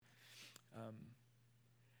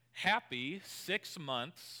happy 6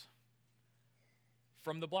 months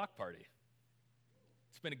from the block party.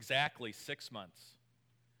 It's been exactly 6 months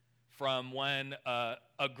from when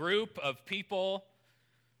a group of people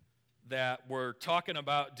that were talking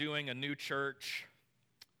about doing a new church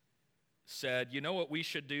said, you know what we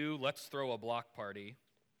should do? Let's throw a block party.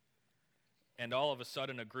 And all of a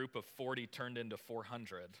sudden, a group of 40 turned into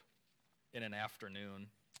 400 in an afternoon.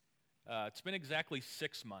 It's been exactly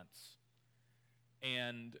 6 months.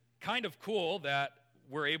 And kind of cool that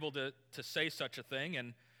we're able to say such a thing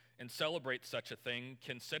and celebrate such a thing,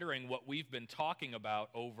 considering what we've been talking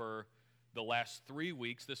about over the last 3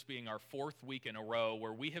 weeks, this being our 4th week in a row,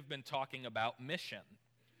 where we have been talking about mission,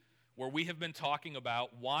 where we have been talking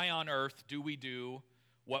about why on earth do we do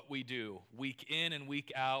what we do, week in and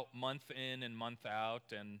week out, month in and month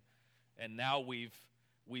out, and now we've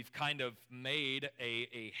kind of made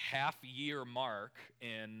a half-year mark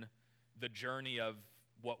in the journey of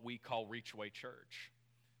what we call Reachway Church.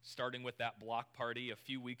 Starting with that block party, a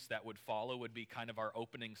few weeks that would follow would be kind of our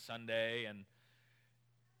opening Sunday,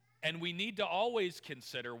 and we need to always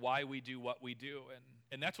consider why we do what we do,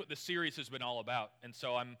 and that's what this series has been all about. And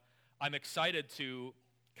so I'm excited to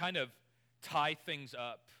kind of tie things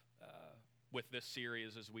up with this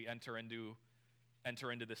series as we enter into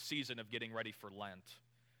the season of getting ready for Lent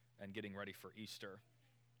and getting ready for Easter.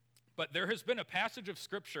 But there has been a passage of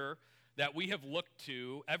Scripture that we have looked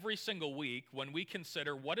to every single week when we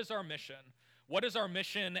consider what is our mission? What is our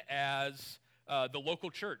mission as the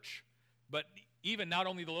local church? But even not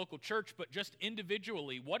only the local church, but just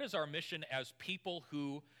individually, what is our mission as people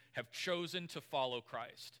who have chosen to follow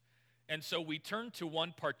Christ? And so we turn to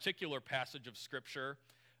one particular passage of Scripture.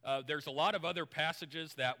 There's a lot of other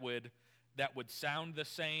passages that would sound the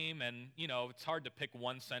same, and it's hard to pick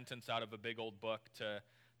one sentence out of a big old book to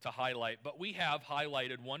highlight. But we have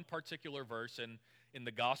highlighted one particular verse in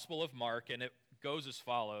the Gospel of Mark, and it goes as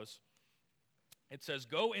follows. It says,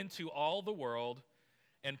 "Go into all the world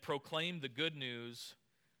and proclaim the good news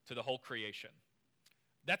to the whole creation."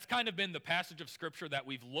 That's kind of been the passage of Scripture that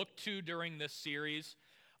we've looked to during this series,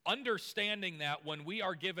 understanding that when we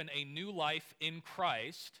are given a new life in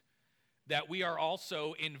Christ, that we are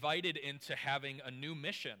also invited into having a new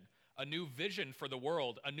mission, a new vision for the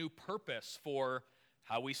world, a new purpose for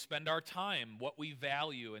how we spend our time, what we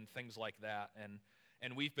value, and things like that.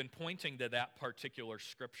 And we've been pointing to that particular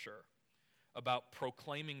Scripture about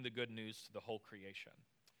proclaiming the good news to the whole creation.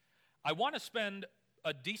 I want to spend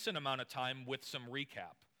a decent amount of time with some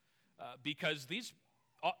recap, because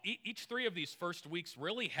each 3 of these first weeks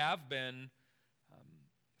really have been,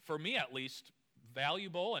 for me at least,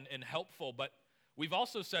 valuable and helpful, but we've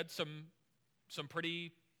also said some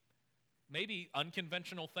pretty maybe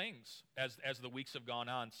unconventional things as the weeks have gone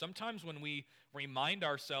on. Sometimes when we remind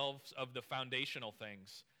ourselves of the foundational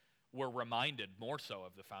things, we're reminded more so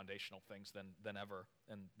of the foundational things than ever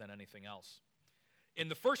and than anything else. In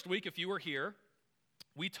the first week, if you were here,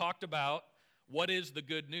 we talked about what is the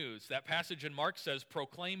good news. That passage in Mark says,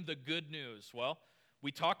 proclaim the good news. Well,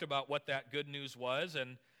 we talked about what that good news was,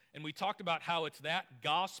 and we talked about how it's that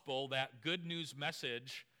gospel, that good news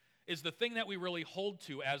message, is the thing that we really hold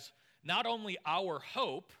to as not only our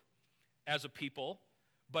hope as a people,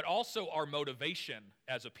 but also our motivation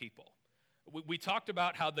as a people. We talked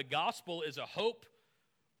about how the gospel is a hope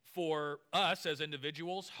for us as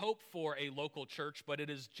individuals, hope for a local church, but it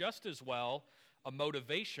is just as well a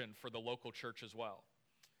motivation for the local church as well.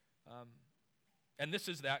 And this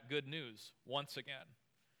is that good news, once again,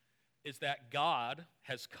 is that God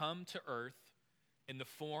has come to earth in the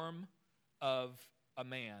form of a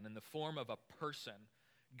man, in the form of a person.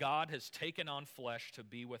 God has taken on flesh to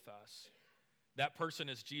be with us. That person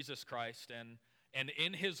is Jesus Christ, and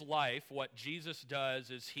in his life, what Jesus does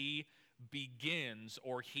is he begins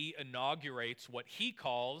or he inaugurates what he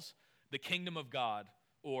calls the kingdom of God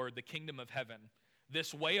or the kingdom of heaven.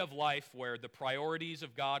 This way of life where the priorities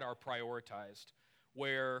of God are prioritized,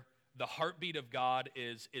 where the heartbeat of God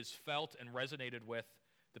is felt and resonated with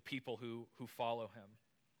the people who follow him.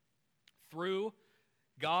 Through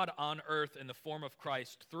God on earth in the form of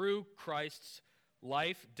Christ, through Christ's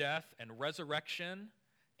life, death, and resurrection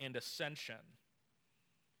and ascension,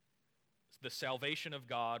 the salvation of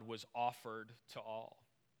God was offered to all.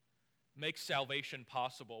 Makes salvation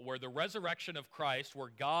possible, where the resurrection of Christ, where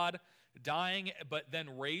God dying but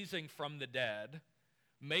then raising from the dead,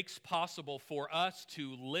 makes possible for us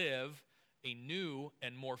to live a new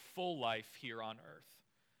and more full life here on earth.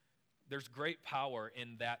 There's great power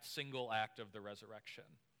in that single act of the resurrection.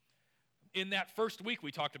 In that first week,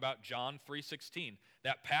 we talked about John 3:16,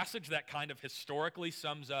 that passage that kind of historically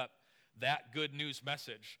sums up that good news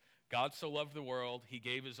message. God so loved the world, he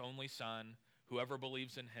gave his only Son. Whoever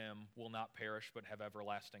believes in him will not perish but have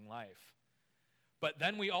everlasting life. But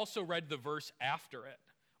then we also read the verse after it.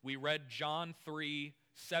 We read John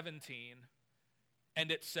 3:17, and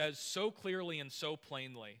it says so clearly and so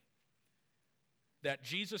plainly that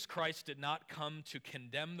Jesus Christ did not come to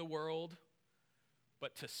condemn the world,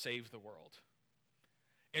 but to save the world.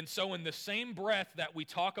 And so in the same breath that we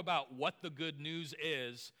talk about what the good news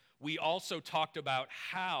is, we also talked about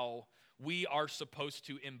how we are supposed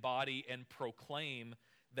to embody and proclaim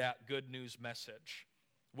that good news message,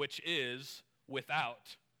 which is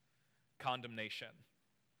without condemnation.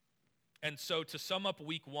 And so to sum up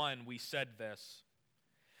week 1, we said this: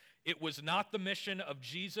 it was not the mission of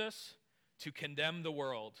Jesus to condemn the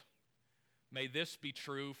world. May this be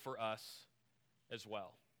true for us as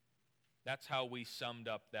well. That's how we summed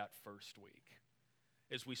up that first week.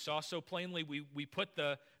 As we saw so plainly, we put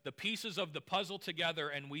the pieces of the puzzle together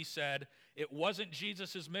and we said it wasn't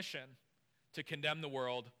Jesus' mission to condemn the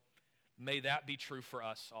world. May that be true for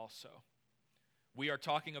us also. We are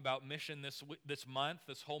talking about mission this month,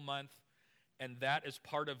 this whole month, and that is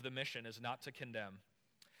part of the mission, is not to condemn.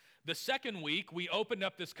 The second week, we opened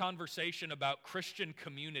up this conversation about Christian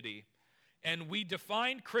community, and we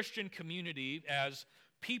defined Christian community as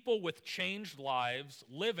people with changed lives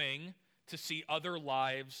living to see other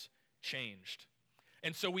lives changed.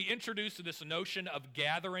 And so we introduced this notion of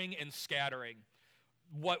gathering and scattering,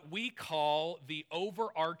 what we call the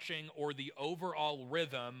overarching or the overall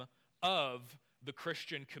rhythm of the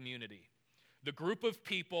Christian community. The group of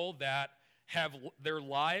people that have their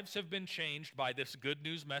lives have been changed by this good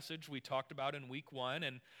news message we talked about in week 1,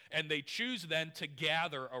 and they choose then to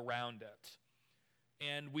gather around it.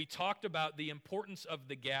 And we talked about the importance of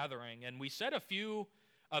the gathering, and we said a few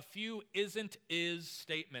isn't is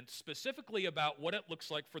statements specifically about what it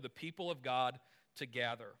looks like for the people of God to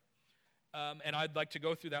gather. And I'd like to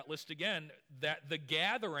go through that list again, that the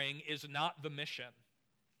gathering is not the mission,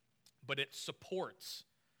 but it supports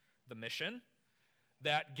the mission.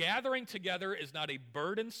 That gathering together is not a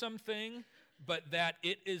burdensome thing, but that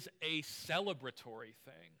it is a celebratory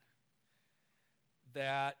thing.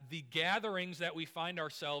 That the gatherings that we find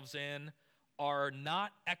ourselves in are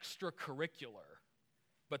not extracurricular,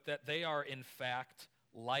 but that they are in fact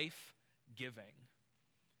life-giving.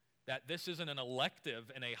 That this isn't an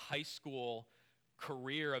elective in a high school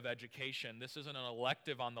career of education. This isn't an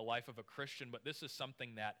elective on the life of a Christian, but this is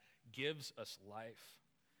something that gives us life.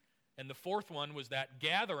 And the fourth one was that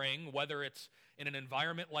gathering, whether it's in an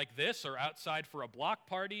environment like this or outside for a block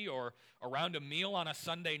party or around a meal on a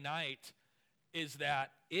Sunday night, is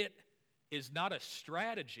that it is not a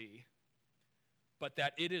strategy, but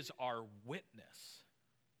that it is our witness.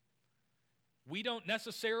 We don't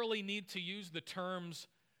necessarily need to use the terms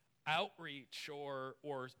outreach or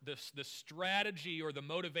the strategy or the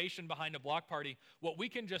motivation behind a block party. What we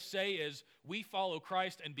can just say is we follow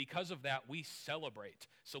Christ, and because of that, we celebrate.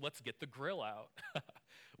 So let's get the grill out.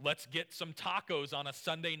 Let's get some tacos on a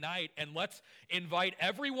Sunday night, and let's invite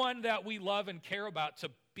everyone that we love and care about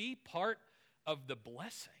to be part of the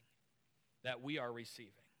blessing that we are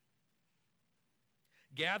receiving.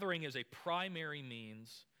 Gathering is a primary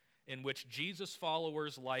means in which Jesus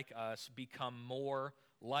followers like us become more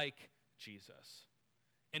like Jesus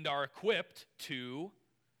and are equipped to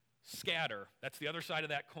scatter. That's the other side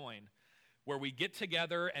of that coin, where we get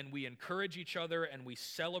together and we encourage each other and we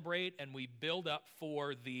celebrate and we build up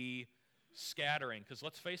for the scattering. Because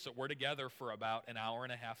let's face it, we're together for about an hour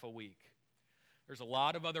and a half a week. There's a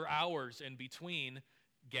lot of other hours in between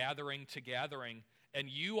gathering to gathering, and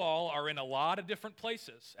you all are in a lot of different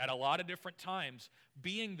places at a lot of different times,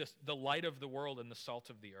 being the light of the world and the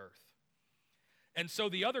salt of the earth. And so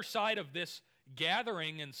the other side of this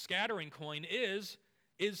gathering and scattering coin is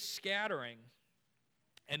scattering.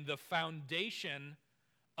 And the foundation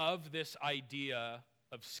of this idea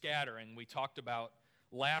of scattering we talked about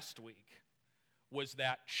last week was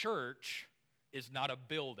that church is not a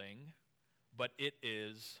building, but it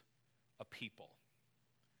is a people.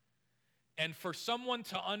 And for someone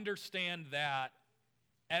to understand that,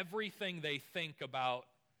 everything they think about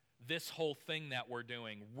this whole thing that we're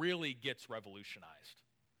doing really gets revolutionized.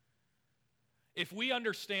 If we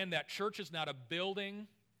understand that church is not a building,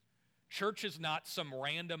 church is not some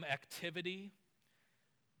random activity,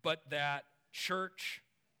 but that church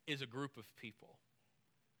is a group of people,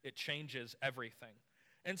 it changes everything.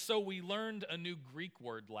 And so we learned a new Greek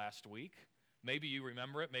word last week. Maybe you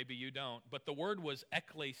remember it, maybe you don't, but the word was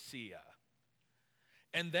ekklesia.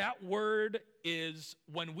 And that word is,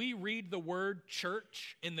 when we read the word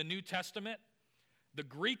church in the New Testament, the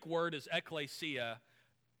Greek word is ekklesia.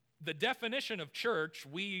 the definition of church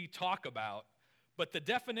we talk about, but the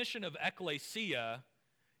definition of ecclesia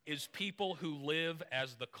is people who live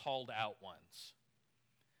as the called out ones.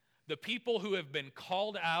 The people who have been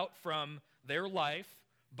called out from their life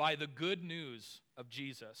by the good news of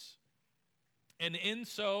Jesus. And in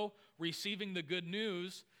so receiving the good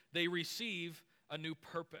news, they receive a new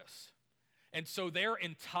purpose. And so their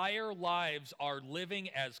entire lives are living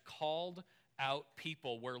as called out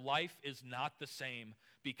people where life is not the same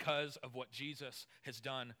because of what Jesus has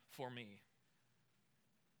done for me.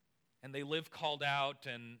 And they live called out,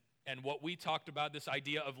 and what we talked about, this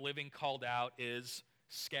idea of living called out, is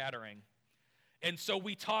scattering. And so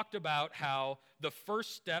we talked about how the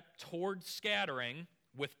first step towards scattering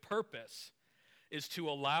with purpose is to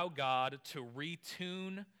allow God to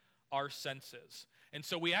retune our senses. And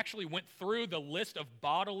so we actually went through the list of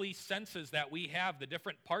bodily senses that we have, the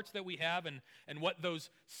different parts that we have, and what those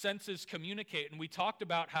senses communicate. And we talked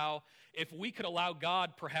about how if we could allow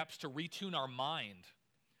God perhaps to retune our mind,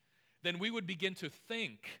 then we would begin to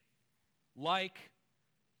think like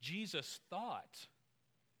Jesus thought.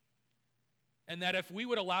 And that if we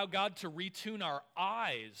would allow God to retune our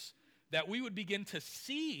eyes, that we would begin to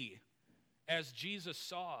see as Jesus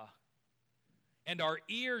saw. And our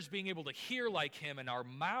ears being able to hear like him, and our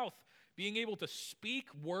mouth being able to speak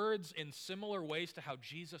words in similar ways to how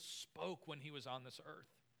Jesus spoke when he was on this earth.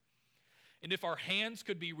 And if our hands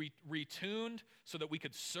could be retuned so that we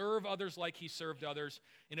could serve others like he served others,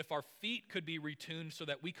 and if our feet could be retuned so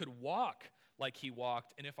that we could walk like he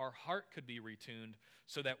walked, and if our heart could be retuned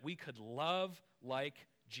so that we could love like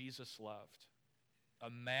Jesus loved,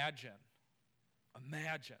 imagine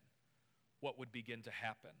what would begin to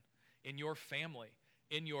happen in your family,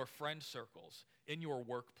 in your friend circles, in your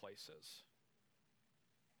workplaces.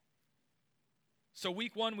 So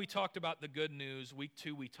week 1, we talked about the good news. Week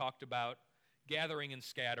 2, we talked about gathering and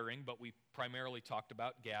scattering, but we primarily talked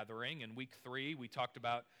about gathering. And week 3, we talked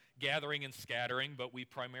about gathering and scattering, but we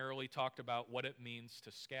primarily talked about what it means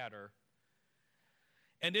to scatter.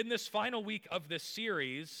 And in this final week of this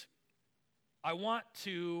series, I want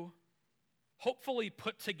to hopefully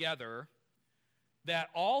put together that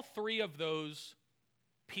all 3 of those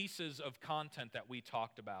pieces of content that we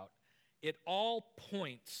talked about, it all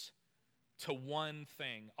points to one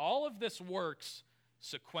thing. All of this works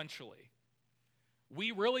sequentially.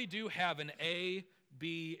 We really do have an A,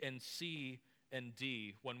 B, and C, and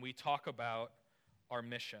D when we talk about our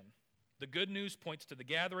mission. The good news points to the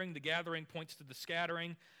gathering points to the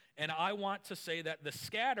scattering, and I want to say that the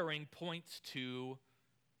scattering points to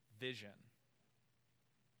vision,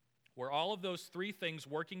 where all of those 3 things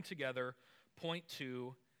working together point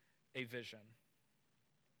to a vision.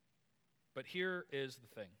 But here is the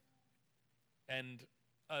thing, and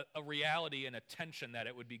a reality and a tension that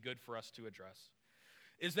it would be good for us to address,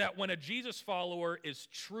 is that when a Jesus follower is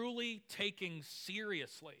truly taking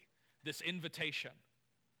seriously this invitation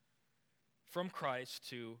from Christ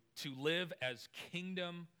to live as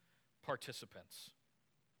kingdom participants,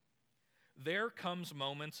 there comes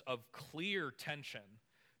moments of clear tension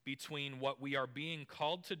between what we are being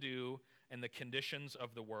called to do and the conditions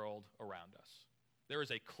of the world around us. There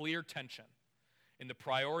is a clear tension in the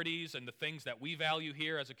priorities and the things that we value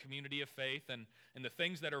here as a community of faith, and the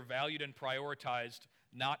things that are valued and prioritized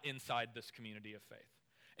not inside this community of faith.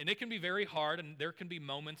 And it can be very hard, and there can be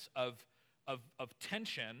moments of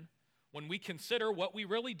tension when we consider what we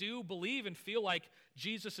really do believe and feel like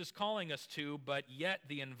Jesus is calling us to, but yet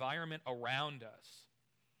the environment around us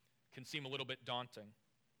can seem a little bit daunting.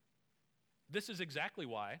 This is exactly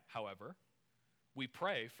why, however, we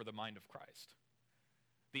pray for the mind of Christ.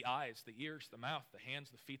 The eyes, the ears, the mouth, the hands,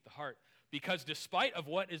 the feet, the heart. Because despite of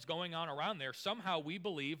what is going on around there, somehow we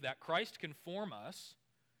believe that Christ can form us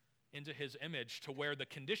into his image to where the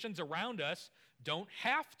conditions around us don't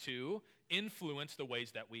have to influence the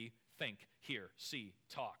ways that we think, hear, see,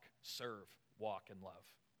 talk, serve, walk, and love.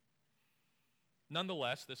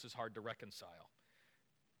 Nonetheless, this is hard to reconcile.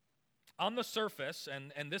 On the surface,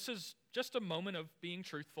 and this is just a moment of being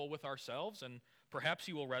truthful with ourselves, and perhaps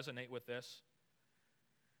you will resonate with this,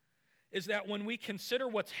 is that when we consider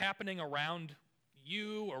what's happening around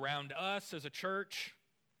you, around us as a church,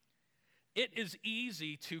 it is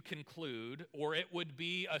easy to conclude, or it would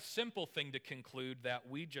be a simple thing to conclude, that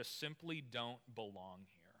we just simply don't belong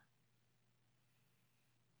here.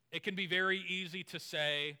 It can be very easy to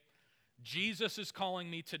say, Jesus is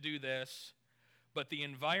calling me to do this, but the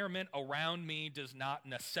environment around me does not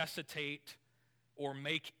necessitate or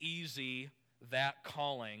make easy that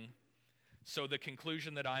calling. So the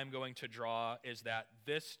conclusion that I'm going to draw is that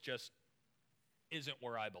this just isn't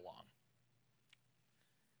where I belong.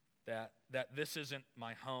 that this isn't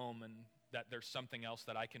my home and that there's something else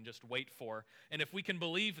that I can just wait for. And if we can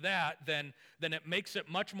believe that, then it makes it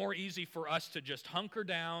much more easy for us to just hunker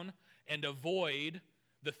down and avoid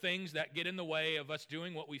the things that get in the way of us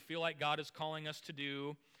doing what we feel like God is calling us to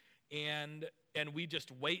do, and we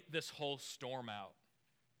just wait this whole storm out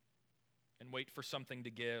and wait for something to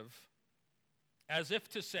give. As if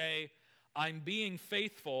to say, I'm being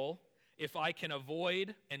faithful if I can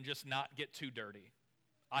avoid and just not get too dirty.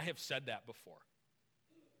 I have said that before.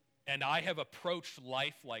 And I have approached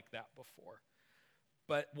life like that before.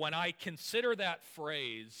 But when I consider that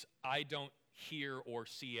phrase, I don't hear or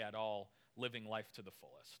see at all living life to the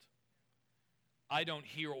fullest. I don't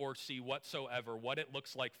hear or see whatsoever what it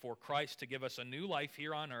looks like for Christ to give us a new life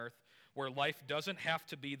here on earth, where life doesn't have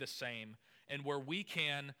to be the same, and where we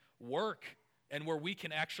can work and where we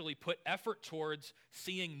can actually put effort towards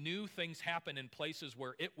seeing new things happen in places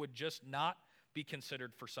where it would just not be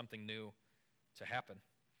considered for something new to happen.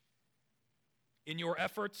 In your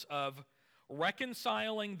efforts of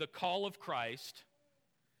reconciling the call of Christ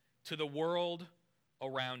to the world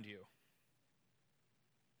around you,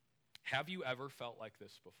 have you ever felt like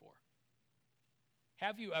this before?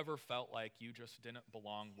 Have you ever felt like you just didn't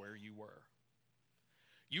belong where you were?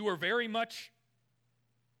 You were very much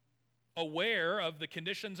aware of the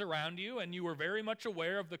conditions around you, and you were very much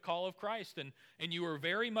aware of the call of Christ, and you were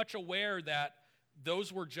very much aware that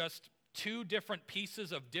those were just two different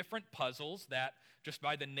pieces of different puzzles that just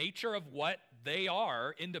by the nature of what they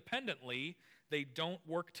are independently, they don't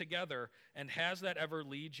work together. And has that ever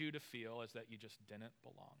led you to feel as that you just didn't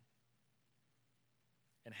belong?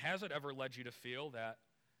 And has it ever led you to feel that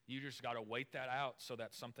you just got to wait that out so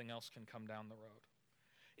that something else can come down the road?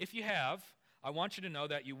 If you have, I want you to know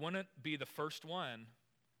that you wouldn't be the first one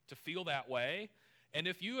to feel that way. And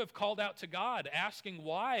if you have called out to God asking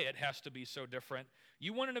why it has to be so different,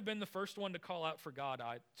 you wouldn't have been the first one to call out for God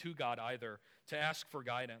either, to ask for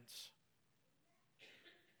guidance.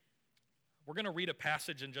 We're going to read a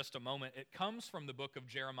passage in just a moment. It comes from the book of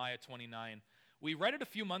Jeremiah 29. We read it a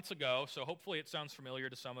few months ago, so hopefully it sounds familiar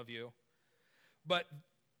to some of you. But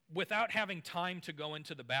without having time to go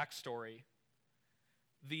into the backstory,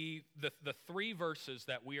 the three verses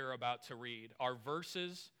that we are about to read are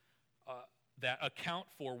verses that account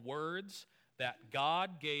for words that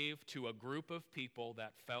God gave to a group of people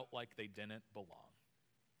that felt like they didn't belong.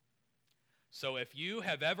 So if you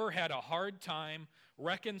have ever had a hard time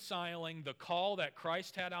reconciling the call that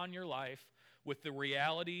Christ had on your life with the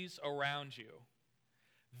realities around you,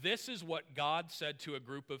 this is what God said to a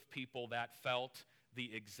group of people that felt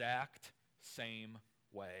the exact same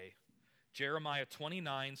way. Jeremiah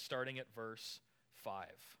 29, starting at verse 5.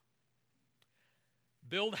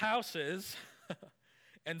 Build houses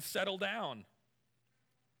and settle down.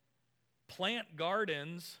 Plant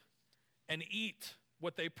gardens and eat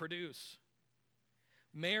what they produce.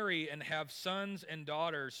 Marry and have sons and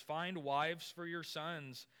daughters. Find wives for your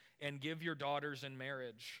sons and give your daughters in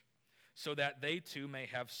marriage, so that they too may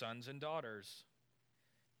have sons and daughters.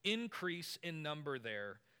 Increase in number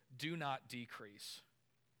there, do not decrease.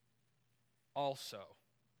 Also,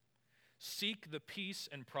 seek the peace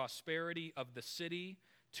and prosperity of the city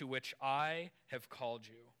to which I have called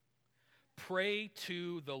you. Pray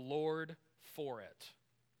to the Lord for it,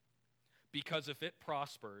 because if it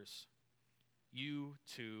prospers, you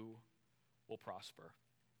too will prosper.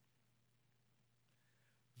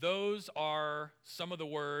 Those are some of the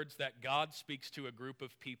words that God speaks to a group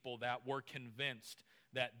of people that were convinced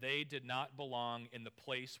that they did not belong in the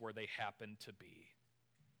place where they happened to be.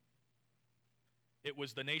 It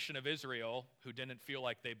was the nation of Israel who didn't feel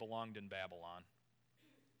like they belonged in Babylon.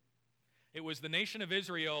 It was the nation of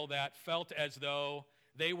Israel that felt as though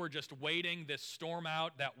they were just waiting this storm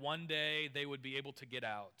out, that one day they would be able to get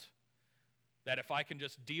out. That if I can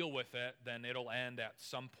just deal with it, then it'll end at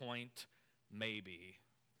some point, maybe.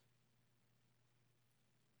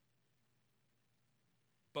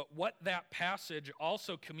 But what that passage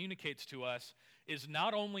also communicates to us is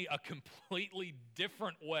not only a completely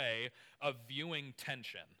different way of viewing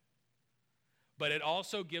tension, but it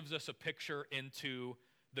also gives us a picture into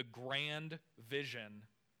the grand vision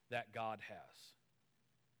that God has.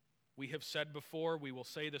 We have said before, we will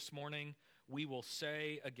say this morning, we will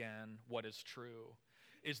say again what is true,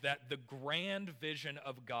 is that the grand vision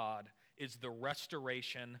of God is the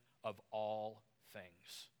restoration of all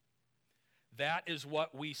things. That is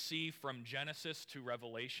what we see from Genesis to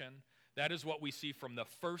Revelation. That is what we see from the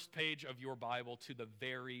first page of your Bible to the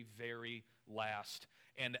very, very last.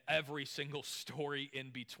 And every single story in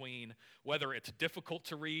between, whether it's difficult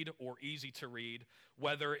to read or easy to read,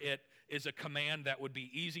 whether it is a command that would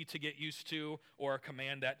be easy to get used to or a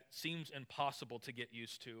command that seems impossible to get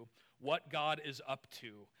used to, what God is up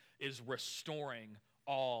to is restoring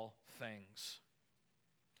all things.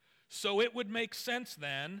 So it would make sense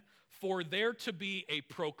then for there to be a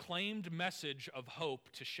proclaimed message of hope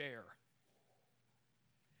to share.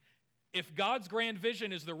 If God's grand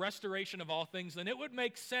vision is the restoration of all things, then it would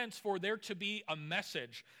make sense for there to be a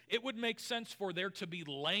message. It would make sense for there to be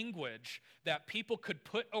language that people could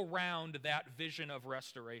put around that vision of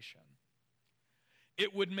restoration.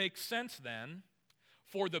 It would make sense then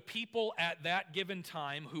for the people at that given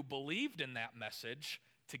time who believed in that message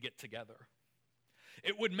to get together.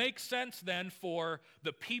 It would make sense then for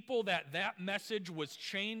the people that message was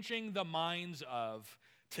changing the minds of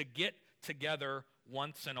to get together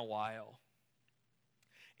once in a while.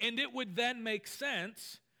 And it would then make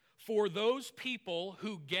sense for those people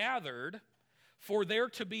who gathered for there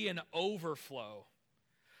to be an overflow,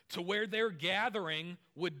 to where their gathering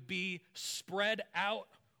would be spread out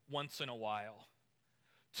once in a while,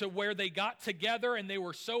 to where they got together and they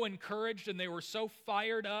were so encouraged and they were so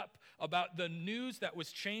fired up about the news that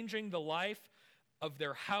was changing the life of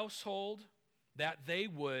their household that they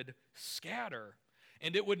would scatter.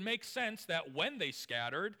 And it would make sense that when they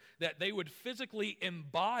scattered, that they would physically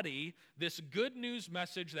embody this good news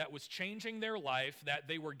message that was changing their life, that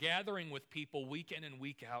they were gathering with people week in and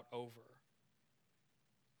week out over.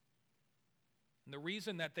 And the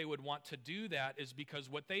reason that they would want to do that is because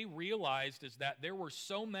what they realized is that there were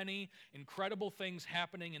so many incredible things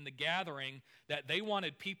happening in the gathering that they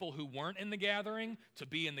wanted people who weren't in the gathering to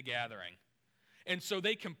be in the gathering. And so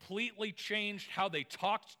they completely changed how they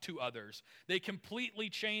talked to others. They completely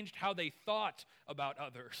changed how they thought about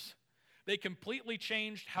others. They completely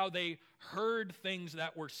changed how they heard things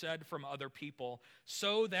that were said from other people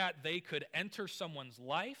so that they could enter someone's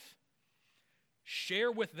life,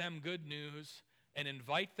 share with them good news, and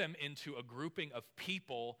invite them into a grouping of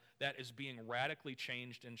people that is being radically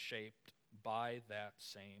changed and shaped by that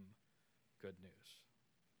same good news.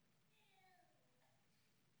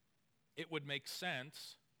 It would make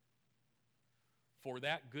sense for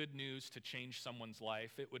that good news to change someone's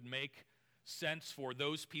life. It would make sense for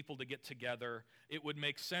those people to get together. It would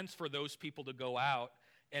make sense for those people to go out.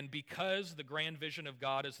 And because the grand vision of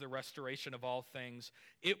God is the restoration of all things,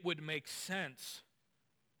 it would make sense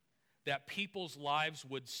that people's lives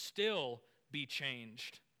would still be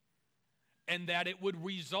changed and that it would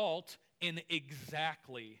result in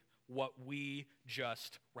exactly what we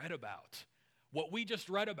just read about. What we just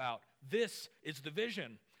read about, this is the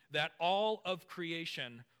vision, that all of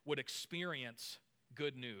creation would experience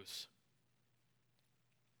good news.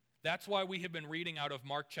 That's why we have been reading out of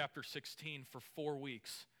Mark chapter 16 for 4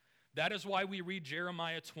 weeks. That is why we read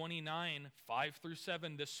Jeremiah 29, 5 through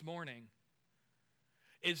 7 this morning,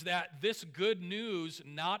 is that this good news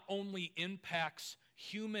not only impacts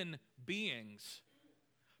human beings,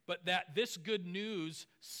 but that this good news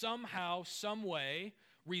somehow, some way,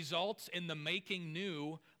 results in the making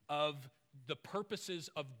new of the purposes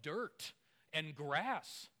of dirt and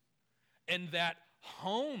grass, and that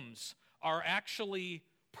homes are actually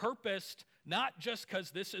purposed not just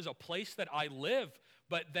because this is a place that I live,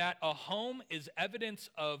 but that a home is evidence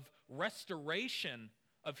of restoration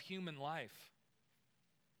of human life.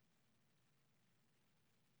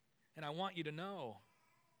 And I want you to know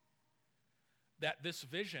that this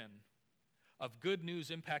vision of good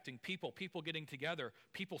news impacting people, people getting together,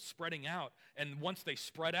 people spreading out, and once they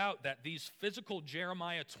spread out, that these physical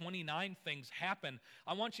Jeremiah 29 things happen,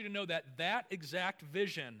 I want you to know that that exact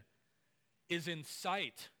vision is in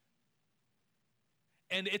sight.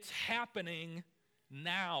 And it's happening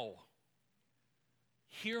now.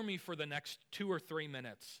 Hear me for the next 2 or 3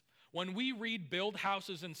 minutes. When we read build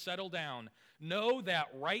houses and settle down, know that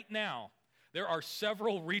right now there are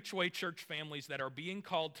several Reachway Church families that are being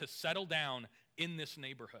called to settle down in this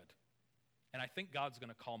neighborhood. And I think God's going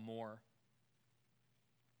to call more.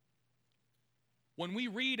 When we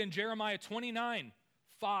read in Jeremiah 29,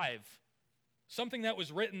 5, something that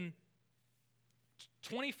was written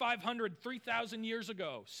 2,500, 3,000 years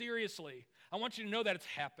ago, seriously, I want you to know that it's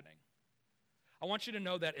happening. I want you to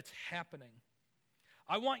know that it's happening.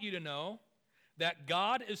 I want you to know that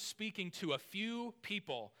God is speaking to a few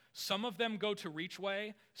people. Some of them go to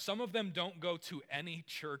Reachway. Some of them don't go to any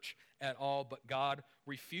church at all. But God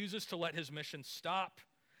refuses to let his mission stop.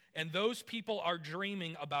 And those people are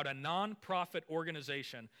dreaming about a nonprofit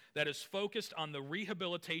organization that is focused on the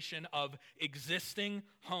rehabilitation of existing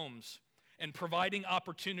homes and providing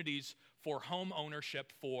opportunities for home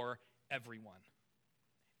ownership for everyone.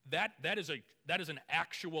 That is an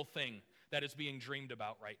actual thing that is being dreamed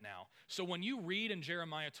about right now. So when you read in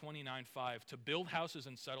Jeremiah 29:5 to build houses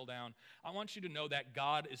and settle down, I want you to know that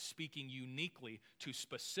God is speaking uniquely to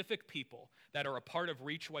specific people that are a part of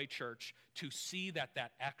Reachway Church to see that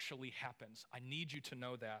that actually happens. I need you to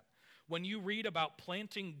know that. When you read about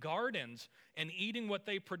planting gardens and eating what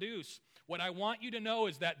they produce, what I want you to know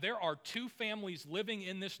is that there are 2 families living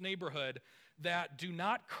in this neighborhood that do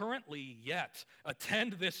not currently yet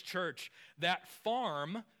attend this church that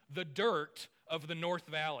farm the dirt of the North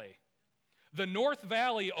Valley. The North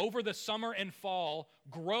Valley over the summer and fall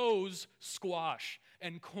grows squash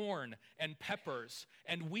and corn and peppers,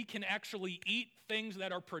 and we can actually eat things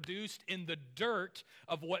that are produced in the dirt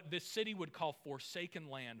of what this city would call forsaken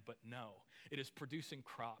land, but no, it is producing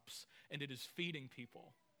crops and it is feeding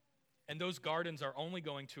people. And those gardens are only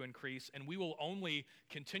going to increase, and we will only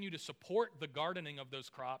continue to support the gardening of those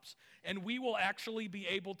crops, and we will actually be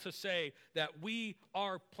able to say that we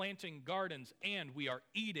are planting gardens and we are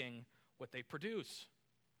eating what they produce.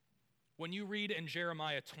 When you read in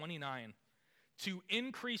Jeremiah 29, to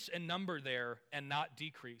increase in number there and not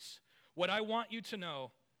decrease, what I want you to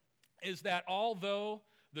know is that although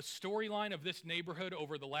the storyline of this neighborhood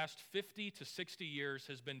over the last 50 to 60 years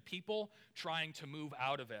has been people trying to move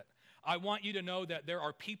out of it, I want you to know that there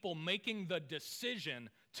are people making the decision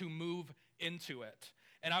to move into it.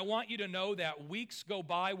 And I want you to know that weeks go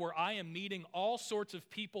by where I am meeting all sorts of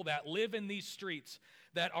people that live in these streets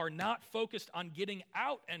that are not focused on getting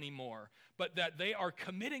out anymore, but that they are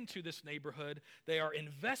committing to this neighborhood, they are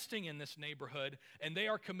investing in this neighborhood, and they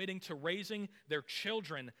are committing to raising their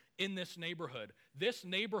children in this neighborhood. This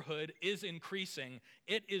neighborhood is increasing,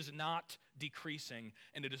 it is not decreasing,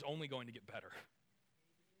 and it is only going to get better.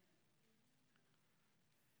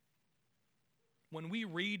 When we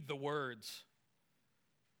read the words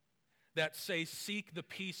that say, seek the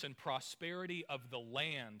peace and prosperity of the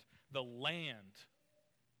land,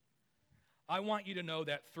 I want you to know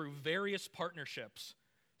that through various partnerships,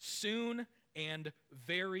 soon and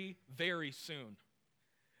very, very soon,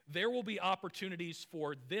 there will be opportunities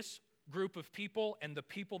for this group of people and the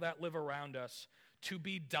people that live around us to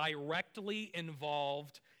be directly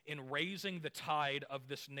involved in raising the tide of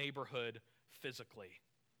this neighborhood physically.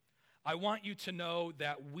 I want you to know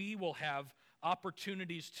that we will have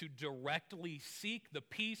opportunities to directly seek the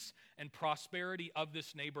peace and prosperity of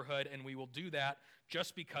this neighborhood, and we will do that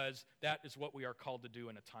just because that is what we are called to do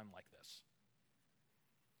in a time like this.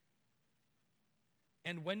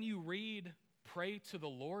 And when you read, pray to the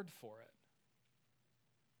Lord for it,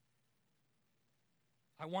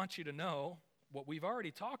 I want you to know what we've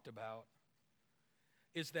already talked about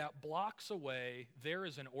is that blocks away, there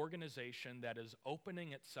is an organization that is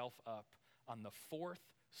opening itself up on the 4th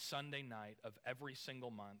Sunday night of every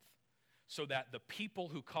single month so that the people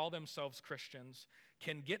who call themselves Christians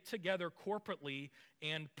can get together corporately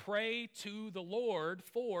and pray to the Lord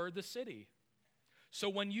for the city. So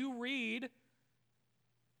when you read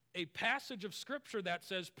a passage of Scripture that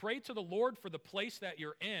says, pray to the Lord for the place that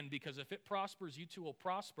you're in, because if it prospers, you too will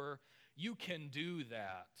prosper, you can do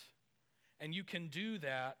that. And you can do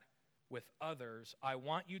that with others. I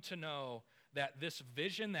want you to know that this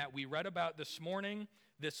vision that we read about this morning,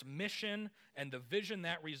 this mission, and the vision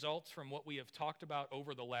that results from what we have talked about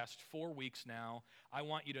over the last 4 weeks now, I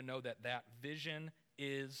want you to know that that vision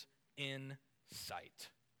is in sight.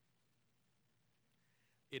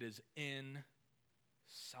 It is in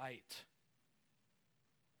sight.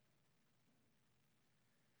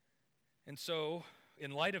 And so,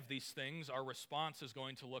 in light of these things, our response is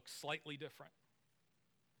going to look slightly different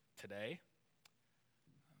today.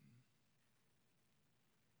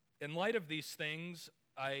 In light of these things,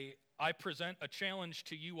 I present a challenge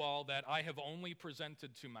to you all that I have only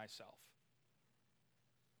presented to myself,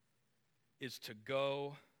 is to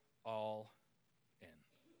go all in.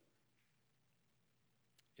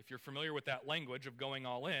 If you're familiar with that language of going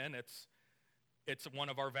all in, it's one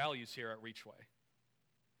of our values here at Reachway.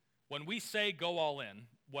 When we say go all in,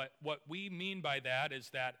 what we mean by that is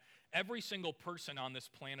that every single person on this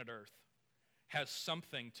planet Earth has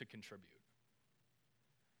something to contribute.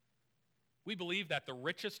 We believe that the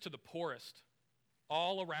richest to the poorest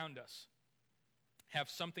all around us have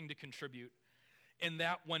something to contribute, and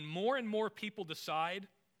that when more and more people decide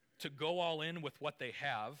to go all in with what they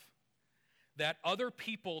have, that other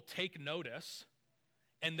people take notice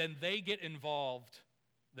and then they get involved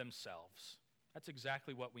themselves. That's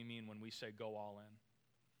exactly what we mean when we say go all in.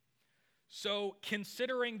 So,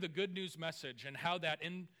 considering the good news message and how that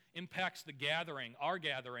impacts the gathering, our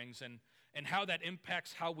gatherings, and how that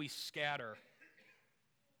impacts how we scatter,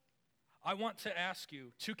 I want to ask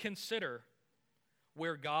you to consider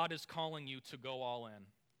where God is calling you to go all in.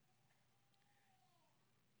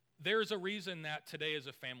 There's a reason that today is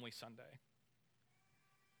a Family Sunday.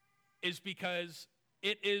 Is because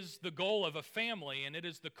it is the goal of a family, and it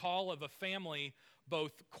is the call of a family,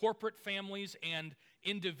 both corporate families and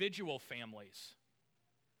individual families,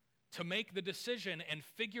 to make the decision and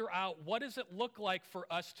figure out what does it look like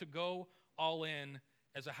for us to go all in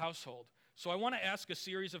as a household. So I want to ask a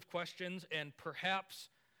series of questions, and perhaps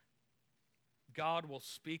God will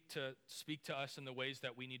speak to us in the ways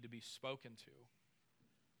that we need to be spoken to.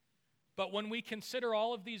 But when we consider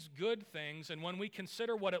all of these good things, and when we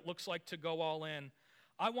consider what it looks like to go all in,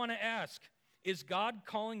 I want to ask, is God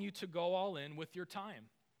calling you to go all in with your time?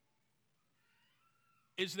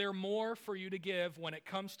 Is there more for you to give when it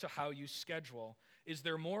comes to how you schedule? Is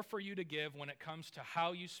there more for you to give when it comes to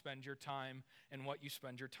how you spend your time and what you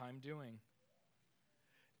spend your time doing?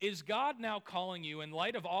 Is God now calling you, in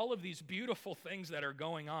light of all of these beautiful things that are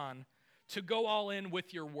going on, to go all in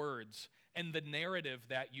with your words and the narrative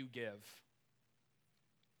that you give?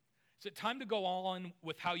 Is it time to go all in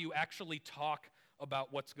with how you actually talk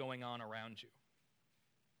about what's going on around you?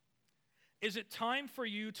 Is it time for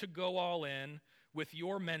you to go all in with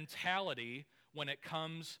your mentality when it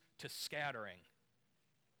comes to scattering?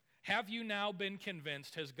 Have you now been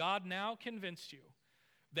convinced, has God now convinced you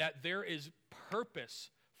that there is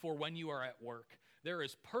purpose for when you are at work? There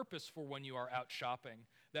is purpose for when you are out shopping.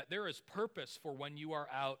 That there is purpose for when you are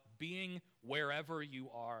out being wherever you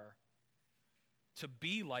are, to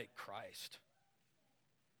be like Christ.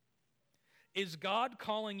 Is God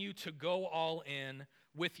calling you to go all in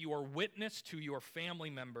with your witness to your family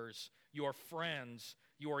members, your friends,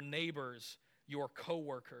 your neighbors, your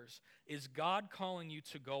coworkers? Is God calling you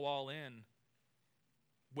to go all in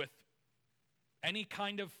with any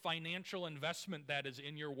kind of financial investment that is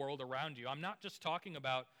in your world around you? I'm not just talking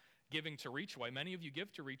about giving to Reachway. Many of you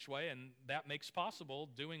give to Reachway, and that makes possible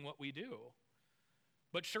doing what we do.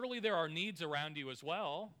 But surely there are needs around you as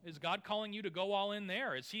well. Is God calling you to go all in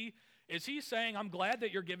there? Is he saying, I'm glad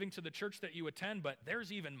that you're giving to the church that you attend, but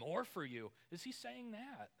there's even more for you? Is he saying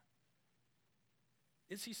that?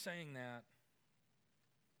 Is he saying that?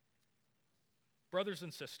 Brothers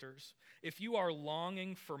and sisters, if you are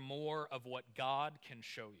longing for more of what God can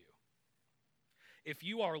show you, if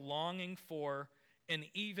you are longing for an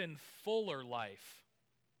even fuller life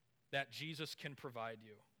that Jesus can provide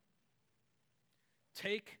you,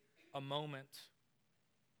 take a moment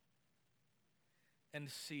and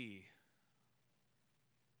see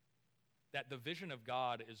that the vision of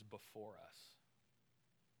God is before us.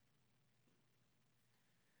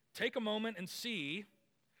 Take a moment and see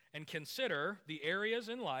and consider the areas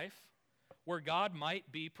in life where God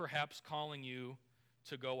might be perhaps calling you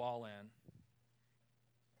to go all in.